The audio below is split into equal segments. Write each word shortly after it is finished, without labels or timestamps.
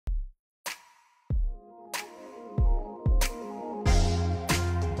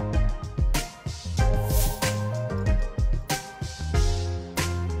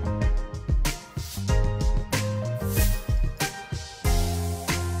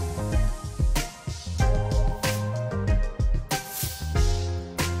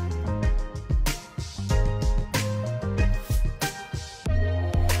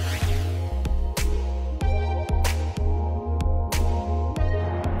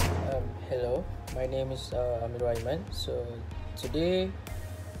My name is Amir Raiman. So today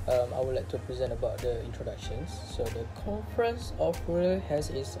I would like to present about the introductions. So the Conference of Ruler has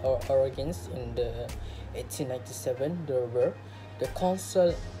its origins in the 1897 Durbar, the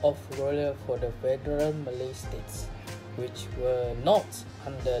Council of Ruler for the Federal Malay States, which were not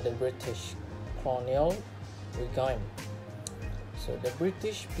under the British colonial regime. So the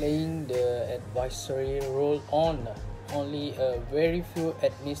British playing the advisory role on only a very few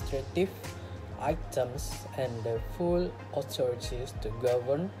administrative items and the full authorities to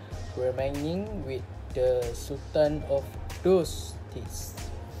govern remaining with the Sultan of those states.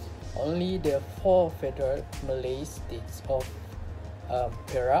 Only the four federal Malay states of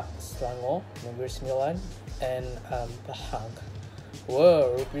Perak, Selangor, Negeri Sembilan, and Pahang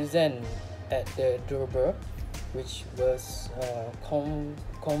were represented at the Durbar, which was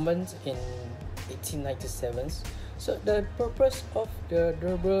convened in 1897. So the purpose of the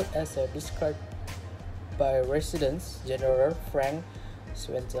Durbar, as described by Resident General Frank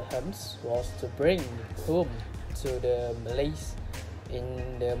Swenterhams, was to bring home to the Malays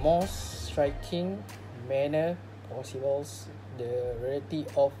in the most striking manner possible the reality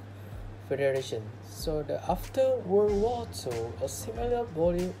of federation. So after World War II, a similar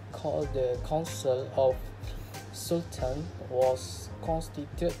body called the Council of Sultan was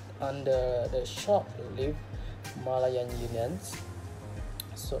constituted under the short-lived Malayan Unions.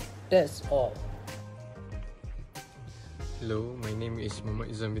 So that's all. Hello, my name is Muhammad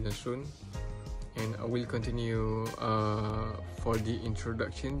Izam bin Nasrun, and I will continue for the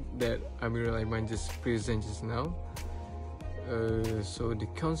introduction that Amir Aiman just presented just now. So the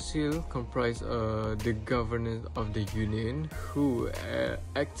council comprise the governors of the union who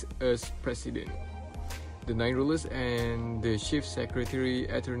act as president, the 9 rulers, and the chief secretary,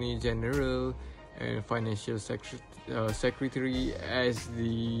 attorney general, and financial secretary as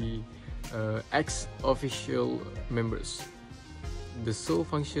the ex-official members. The sole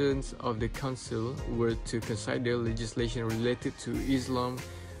functions of the council were to consider legislation related to Islam,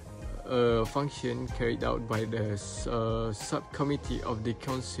 function carried out by the subcommittee of the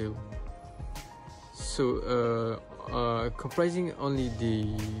council. So comprising only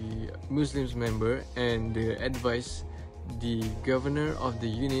the Muslims member and advise the governor of the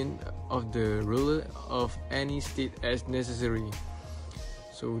union of the ruler of any state as necessary.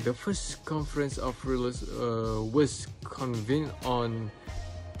 So the first conference of rulers was convened on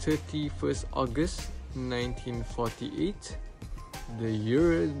 31st August 1948. The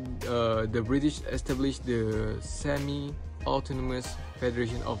year the British established the semi-autonomous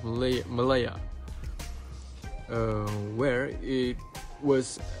Federation of Malaya, where it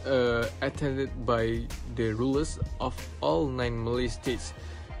was attended by the rulers of all 9 Malay states.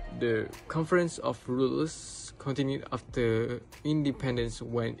 The Conference of Rulers continued after independence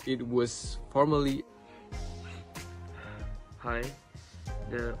when it was formally. Hi,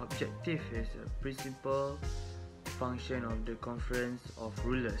 the objective is a principal function of the Conference of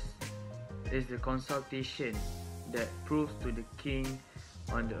Rulers is the consultation that proves to the king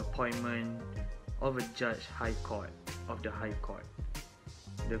on the appointment of a judge High Court of the High Court,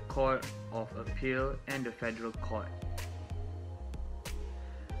 the Court of Appeal, and the Federal Court.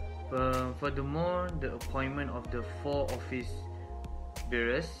 Furthermore, the appointment of the 4 office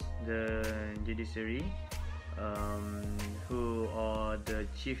bearers, the judiciary, who are the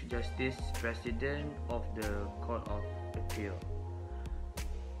Chief Justice, President of the Court of Appeal.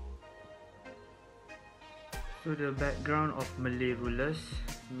 So the background of Malay rulers: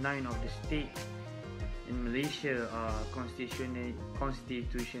 9 of the states in Malaysia are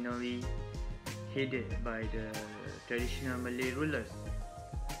constitutionally headed by the traditional Malay rulers,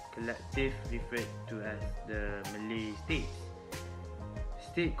 collective referred to as the Malay states.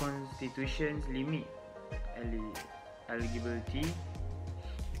 State constitutions limit eligibility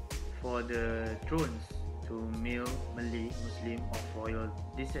for the thrones to male Malay Muslim of royal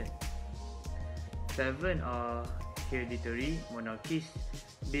descent. 7 are hereditary monarchies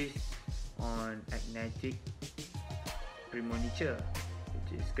based on agnatic primogeniture,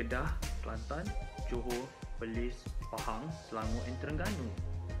 which is Kedah, Kelantan, Johor, Perlis, Pahang, Selangor, and Terengganu.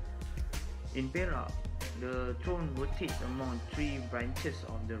 In Perak, the throne rotates among 3 branches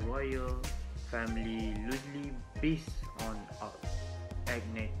of the royal family loosely based on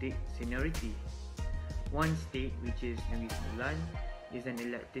agnatic seniority. One state, which is Negeri Sembilan, is an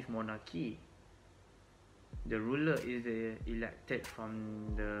elective monarchy. The ruler is elected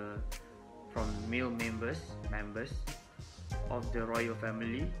from male members of the royal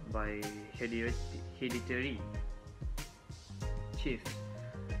family by hereditary chiefs.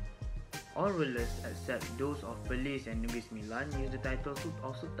 All rulers except those of Perlis and Negeri Sembilan use the title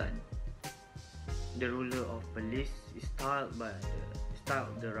of Sultan. The ruler of Perlis is styled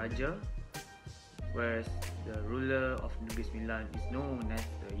the Raja, whereas the ruler of Negeri Sembilan is known as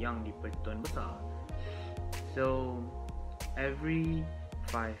the Yang di-Pertuan Besar. So every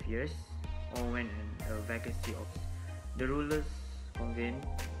 5 years, or when a vacancy of the rulers convene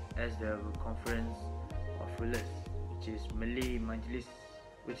as the Conference of Rulers, which is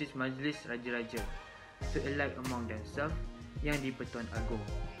Majlis Raja-Raja, to elect among themselves Yang di-Pertuan Agong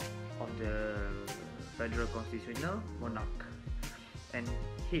of the Federal Constitutional Monarch and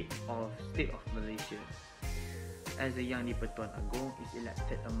head of State of Malaysia. As the Yang di-Pertuan Agong is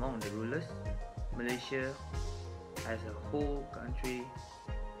elected among the rulers, Malaysia as a whole country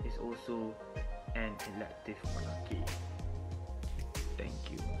is also an elective monarchy.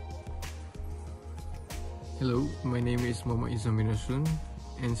 Thank you. Hello, my name is Muhammad Izam bin Nasrun,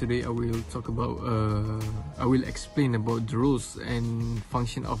 and today I will explain about the roles and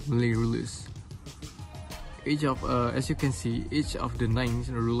function of Malay rulers. As you can see, each of the 9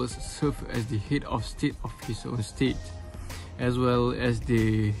 rulers serve as the head of state of his own state, as well as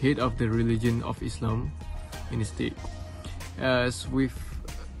the head of the religion of Islam in the state. As with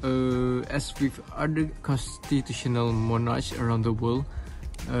other constitutional monarchs around the world,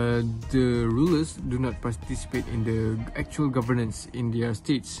 the rulers do not participate in the actual governance in their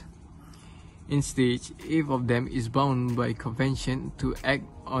states. Instead, each of them is bound by convention to act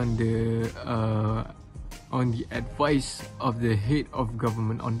on the advice of the head of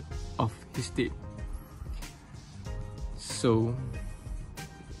government of his state. So,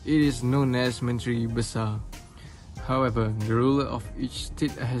 it is known as Menteri Besar. However, the ruler of each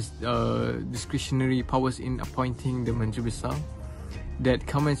state has discretionary powers in appointing the Menteri Besar that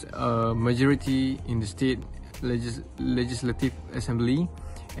commands a majority in the state legislative assembly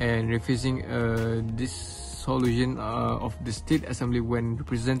and refusing dissolution of the state assembly when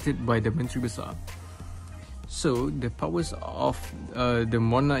represented by the Menteri Besar. So, the powers of the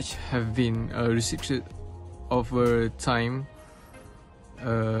monarch have been restricted over time,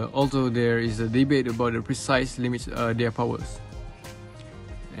 although there is a debate about the precise limits their powers.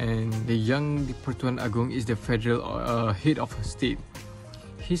 And the Yang di-Pertuan Agong is the federal head of state.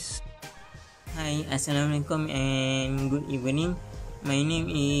 Hi, Assalamualaikum and good evening. My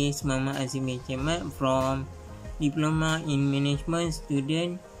name is Mama Azim bin Cemat from Diploma in Management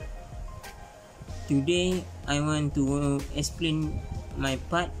student. Today, I want to explain my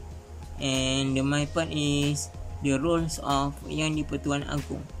part, and my part is the roles of Yang di-Pertuan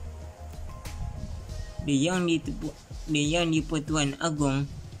Agong. The Yang di-Pertuan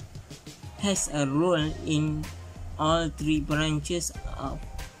Agong has a role in all 3 branches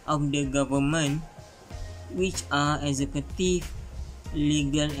of the government, which are executive,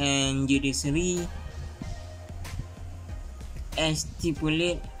 legal and judiciary, as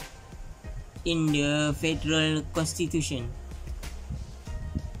stipulated in the federal constitution.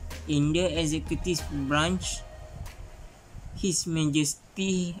 In the executive branch, His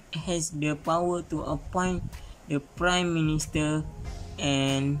Majesty has the power to appoint the Prime Minister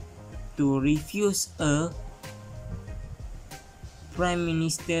and to refuse a Prime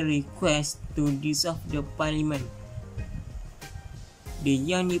Minister request to dissolve the Parliament. The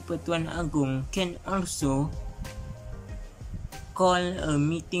Yang di-Pertuan Agong can also call a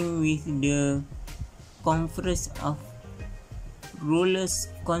meeting with the Conference of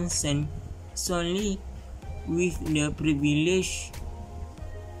Rulers concerned solely with the privileged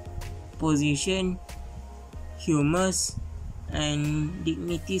position, humours and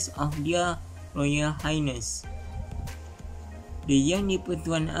dignities of their Royal Highness. The Yang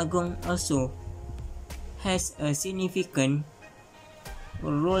di-Pertuan Agong also has a significant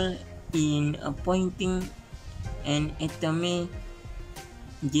role in appointing an Attorney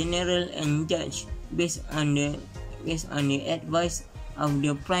General and Judge based on the advice of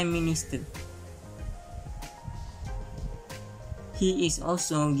the Prime Minister. He is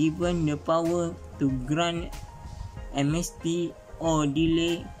also given the power to grant amnesty or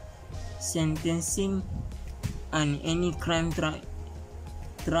delay sentencing on any crime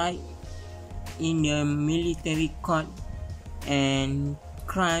tried in the military court and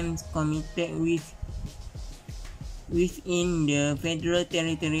crimes committed within the federal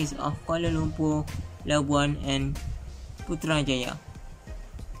territories of Kuala Lumpur, Labuan and Putrajaya.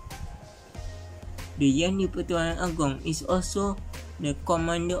 The Yang di-Pertuan Agong is also the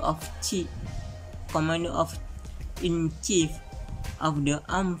Commander-in-Chief of the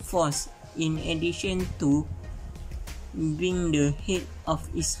Armed Force, in addition to being the head of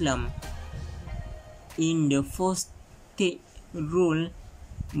Islam in the 4 state rule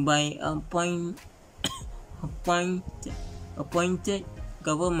by appointed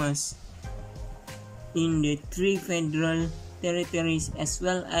governments. in the 3 federal territories as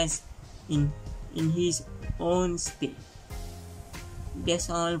well as in his own state. That's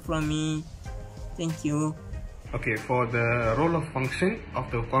all from me. Thank you. Okay, for the role of function of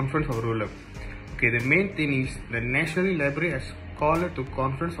the Conference of Ruler. Okay, the main thing is the nationally library as scholar to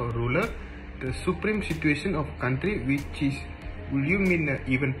Conference of Ruler, the supreme situation of country, which is will you mean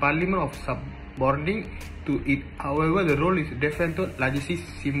even parliament of subordinate to it. However, the role is de facto largely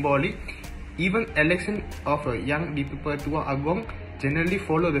symbolic. Even election of a young Di-Pertuan Agong generally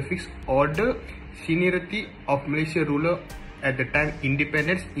follow the fixed order seniority of Malaysia ruler at the time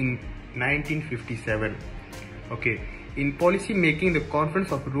independence in 1957. Okay, in policy making, the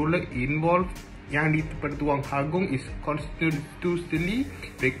Conference of Ruler involved Yang Di-Pertuan Agong is constitutionally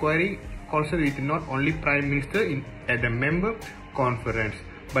requiring consult with not only Prime Minister at the member conference,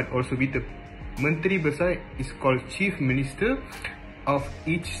 but also with the Menteri Besar is called Chief Minister of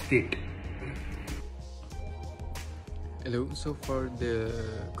each state. Hello, so for the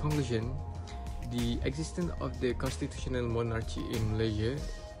conclusion, the existence of the constitutional monarchy in Malaysia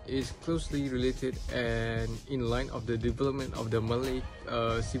is closely related and in line of the development of the Malay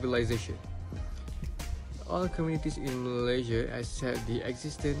civilization. All communities in Malaysia accept the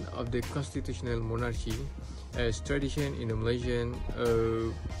existence of the constitutional monarchy as tradition in the Malaysian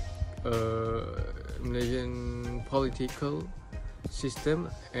political system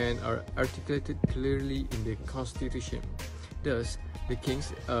and are articulated clearly in the constitution. Thus, the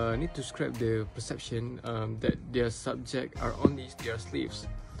kings need to scrap the perception that their subjects are only their slaves,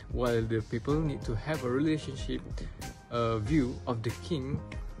 while the people need to have a relationship view of the king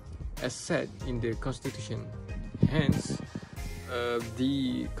as set in the constitution. Hence,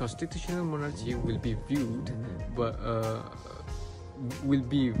 the constitutional monarchy will be viewed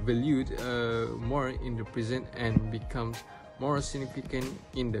valued more in the present and becomes more significant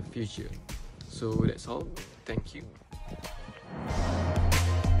in the future. So that's all. Thank you.